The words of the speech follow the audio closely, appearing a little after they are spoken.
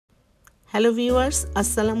Hello viewers,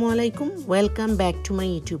 Assalamu alaikum. Welcome back to my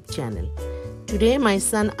YouTube channel. Today my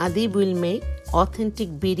son Adib will make authentic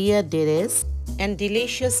Birria de Res and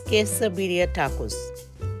delicious Quesabirria Tacos.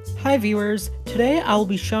 Hi viewers, today I will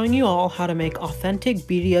be showing you all how to make authentic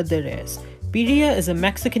Birria de Res. Birria is a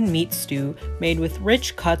Mexican meat stew made with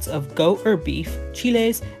rich cuts of goat or beef,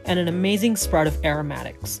 chiles, and an amazing spread of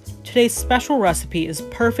aromatics. Today's special recipe is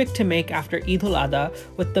perfect to make after Eid al-Adha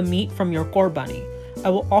with the meat from your korbani. I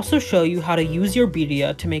will also show you how to use your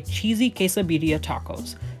birria to make cheesy quesabirria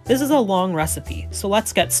tacos. This is a long recipe, so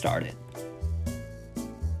let's get started.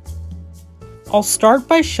 I'll start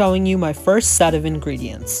by showing you my first set of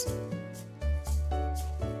ingredients.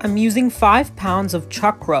 I'm using 5 pounds of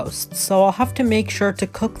chuck roast, so I'll have to make sure to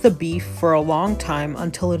cook the beef for a long time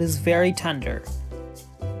until it is very tender.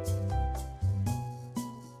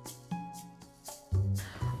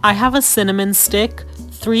 I have a cinnamon stick,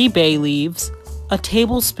 3 bay leaves, a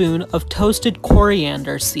tablespoon of toasted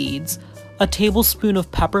coriander seeds, a tablespoon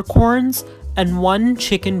of peppercorns, and 1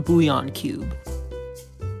 chicken bouillon cube.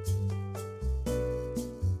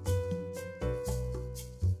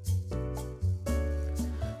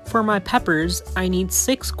 For my peppers, I need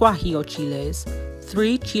 6 guajillo chiles,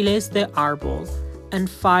 3 chiles de arbol, and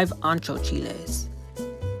 5 ancho chiles.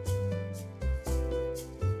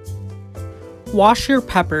 Wash your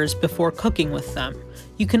peppers before cooking with them.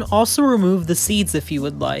 You can also remove the seeds if you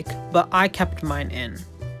would like, but I kept mine in.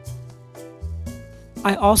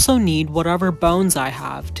 I also need whatever bones I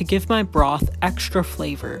have to give my broth extra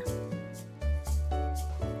flavor.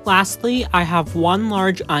 Lastly, I have 1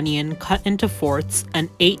 large onion cut into fourths and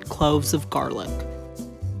 8 cloves of garlic.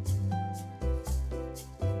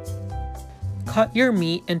 Cut your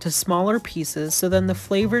meat into smaller pieces so then the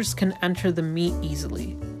flavors can enter the meat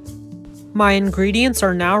easily. My ingredients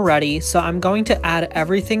are now ready, so I'm going to add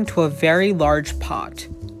everything to a very large pot.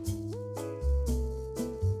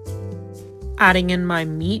 Adding in my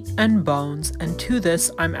meat and bones, and to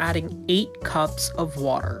this I'm adding 8 cups of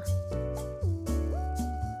water.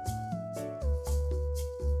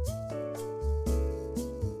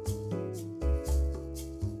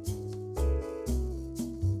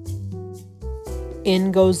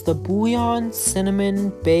 In goes the bouillon,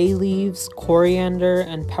 cinnamon, bay leaves, coriander,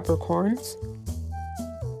 and peppercorns.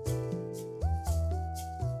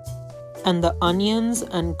 And the onions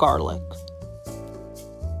and garlic.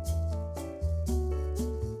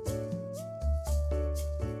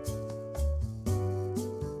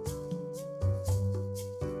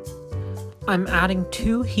 I'm adding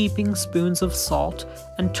 2 heaping spoons of salt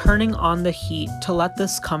and turning on the heat to let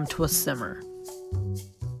this come to a simmer.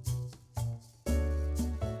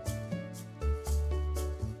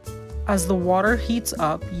 As the water heats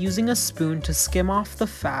up, using a spoon to skim off the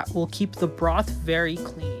fat will keep the broth very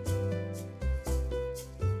clean.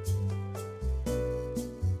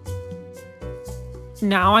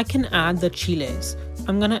 Now I can add the chiles.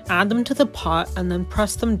 I'm going to add them to the pot and then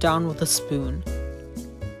press them down with a spoon.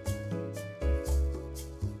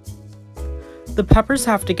 The peppers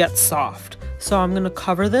have to get soft, so I'm going to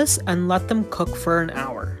cover this and let them cook for an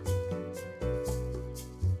hour.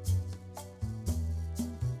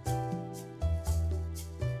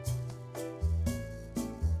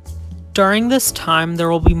 During this time, there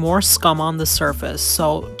will be more scum on the surface,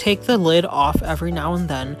 so take the lid off every now and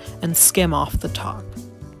then and skim off the top.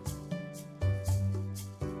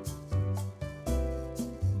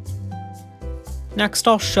 Next,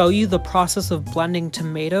 I'll show you the process of blending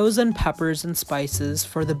tomatoes and peppers and spices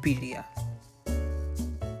for the birria.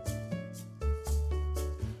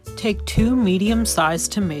 Take 2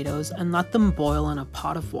 medium-sized tomatoes and let them boil in a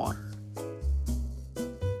pot of water.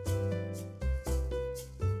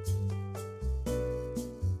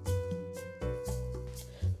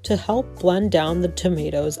 To help blend down the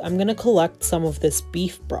tomatoes, I'm going to collect some of this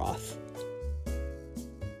beef broth.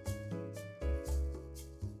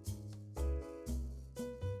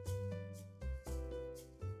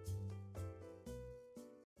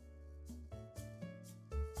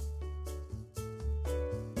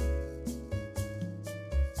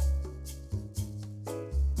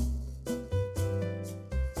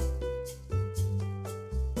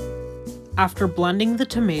 After blending the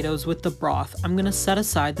tomatoes with the broth, I'm going to set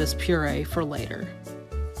aside this puree for later.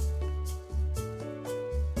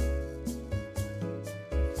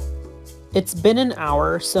 It's been an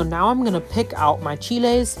hour, so now I'm going to pick out my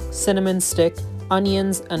chiles, cinnamon stick,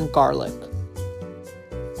 onions, and garlic.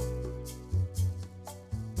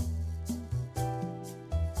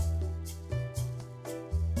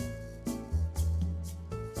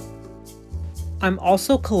 I'm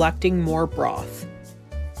also collecting more broth.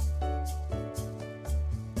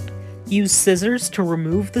 Use scissors to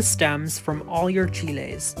remove the stems from all your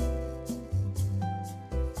chiles.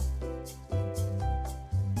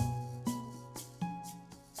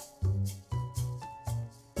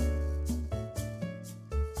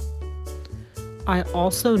 I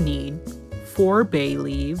also need 4 bay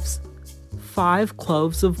leaves, 5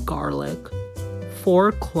 cloves of garlic,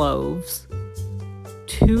 4 cloves,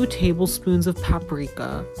 2 tablespoons of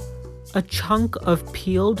paprika, a chunk of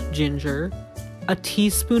peeled ginger, a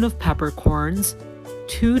teaspoon of peppercorns,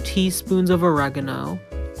 2 teaspoons of oregano,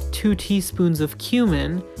 2 teaspoons of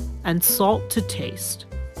cumin, and salt to taste.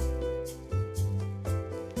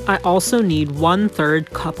 I also need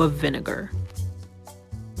 1/3 cup of vinegar.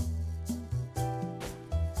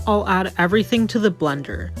 I'll add everything to the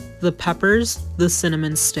blender: the peppers, the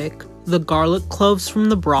cinnamon stick, the garlic cloves from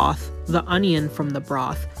the broth, the onion from the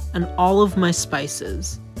broth, and all of my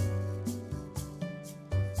spices.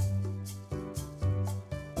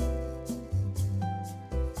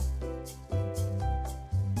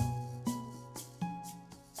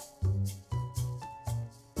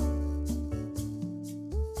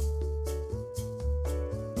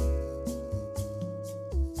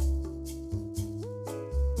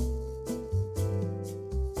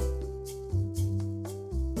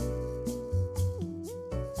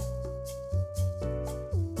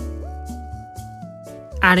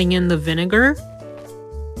 Adding in the vinegar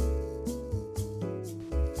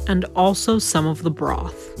and also some of the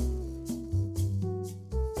broth.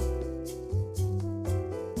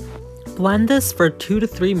 Blend this for 2 to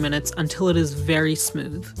 3 minutes until it is very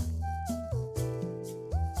smooth.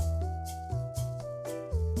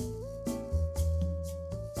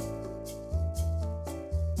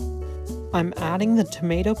 I'm adding the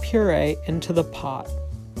tomato puree into the pot.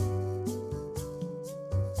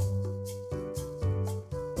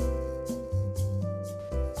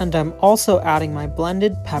 And I'm also adding my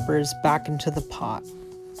blended peppers back into the pot.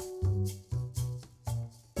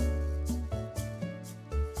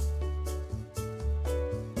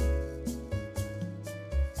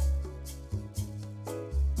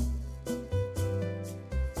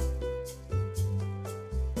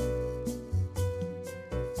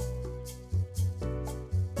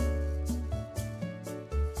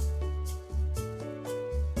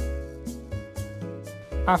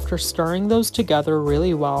 After stirring those together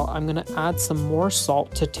really well, I'm going to add some more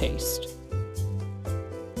salt to taste.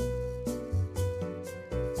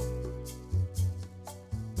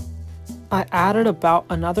 I added about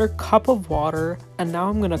another cup of water, and now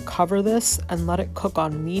I'm going to cover this and let it cook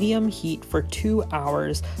on medium heat for 2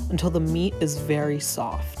 hours until the meat is very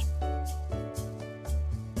soft.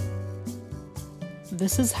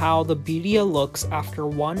 This is how the birria looks after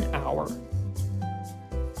 1 hour.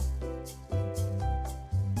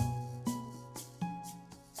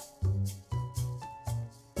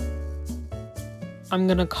 I'm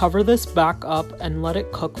gonna cover this back up and let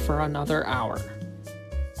it cook for another hour.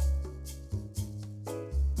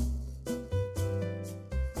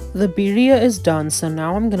 The birria is done, so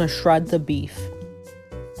now I'm gonna shred the beef.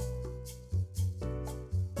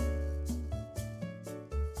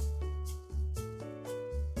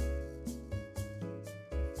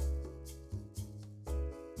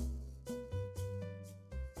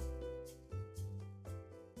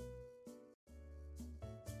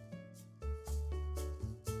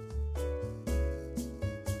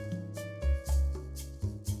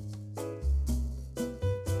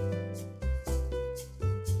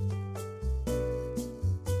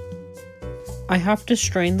 I have to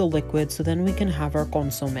strain the liquid so then we can have our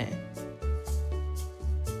consommé.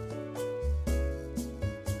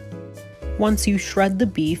 Once you shred the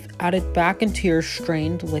beef, add it back into your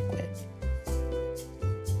strained liquid.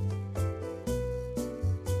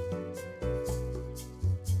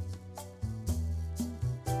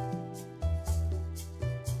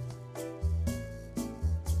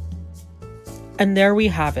 And there we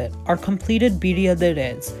have it, our completed birria de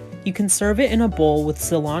res. You can serve it in a bowl with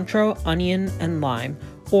cilantro, onion, and lime,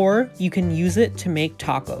 or you can use it to make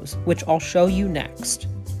tacos, which I'll show you next.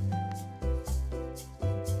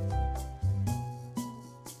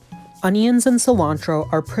 Onions and cilantro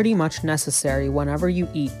are pretty much necessary whenever you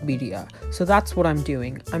eat birria, so that's what I'm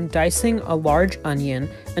doing. I'm dicing a large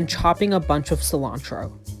onion and chopping a bunch of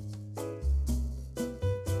cilantro.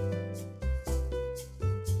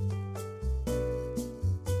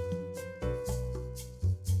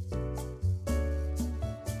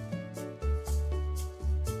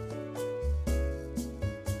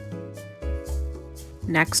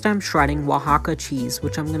 Next, I'm shredding Oaxaca cheese,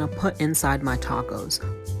 which I'm going to put inside my tacos.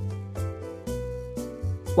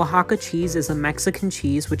 Oaxaca cheese is a Mexican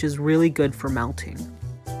cheese which is really good for melting.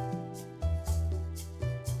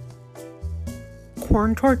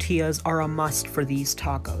 Corn tortillas are a must for these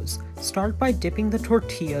tacos. Start by dipping the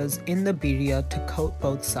tortillas in the birria to coat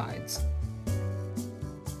both sides.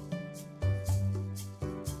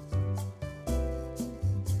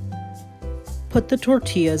 Put the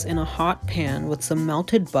tortillas in a hot pan with some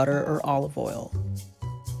melted butter or olive oil.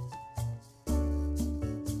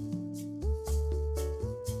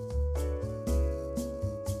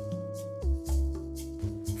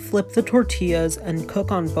 Flip the tortillas and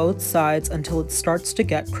cook on both sides until it starts to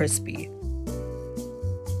get crispy.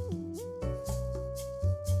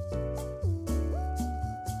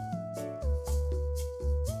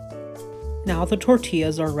 Now the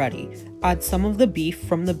tortillas are ready. Add some of the beef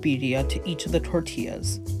from the birria to each of the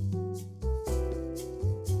tortillas.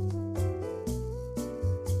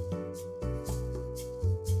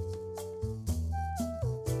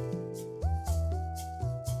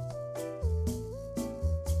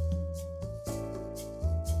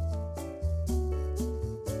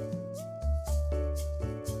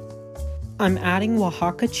 I'm adding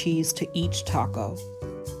Oaxaca cheese to each taco.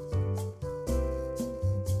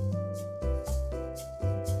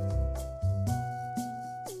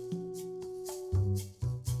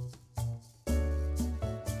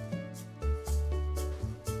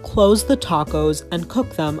 Close the tacos and cook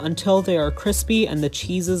them until they are crispy and the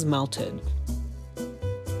cheese is melted.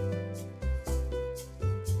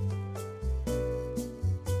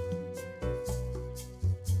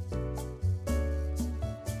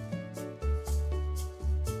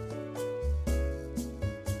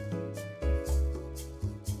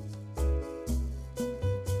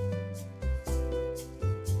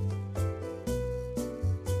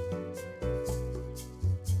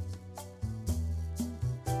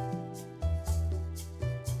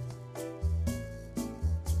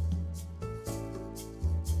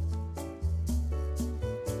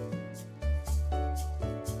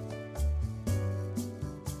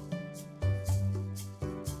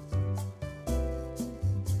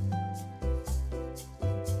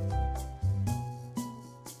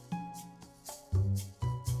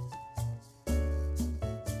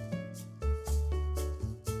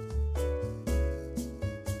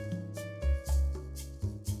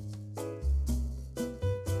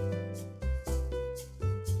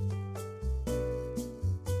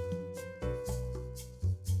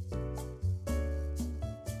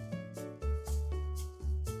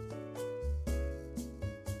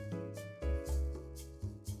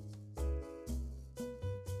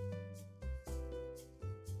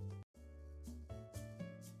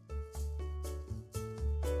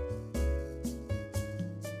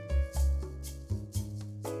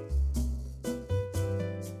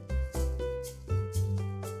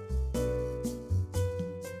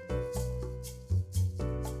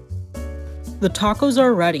 The tacos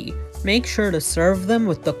are ready. Make sure to serve them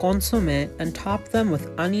with the consomme and top them with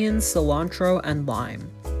onions, cilantro, and lime.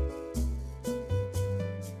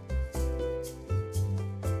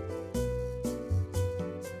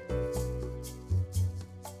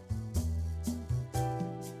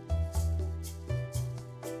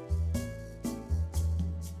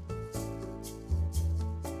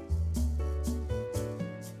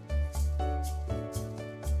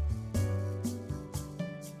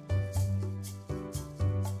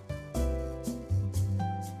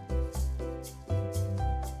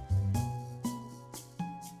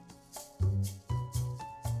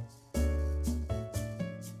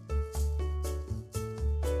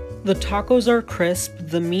 The tacos are crisp,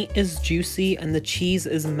 the meat is juicy, and the cheese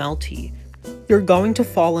is melty. You're going to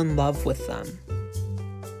fall in love with them.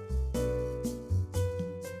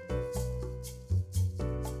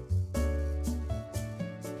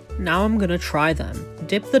 Now I'm gonna try them.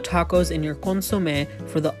 Dip the tacos in your consomme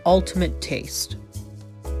for the ultimate taste.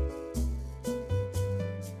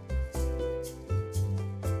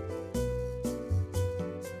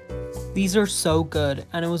 These are so good,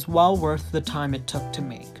 and it was well worth the time it took to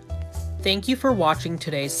make. Thank you for watching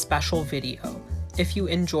today's special video. If you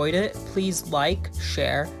enjoyed it, please like,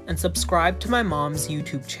 share, and subscribe to my mom's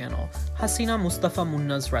YouTube channel, Hasina Mustafa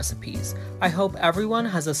Munna's Recipes. I hope everyone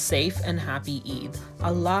has a safe and happy Eid.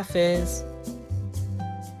 Allah Hafiz!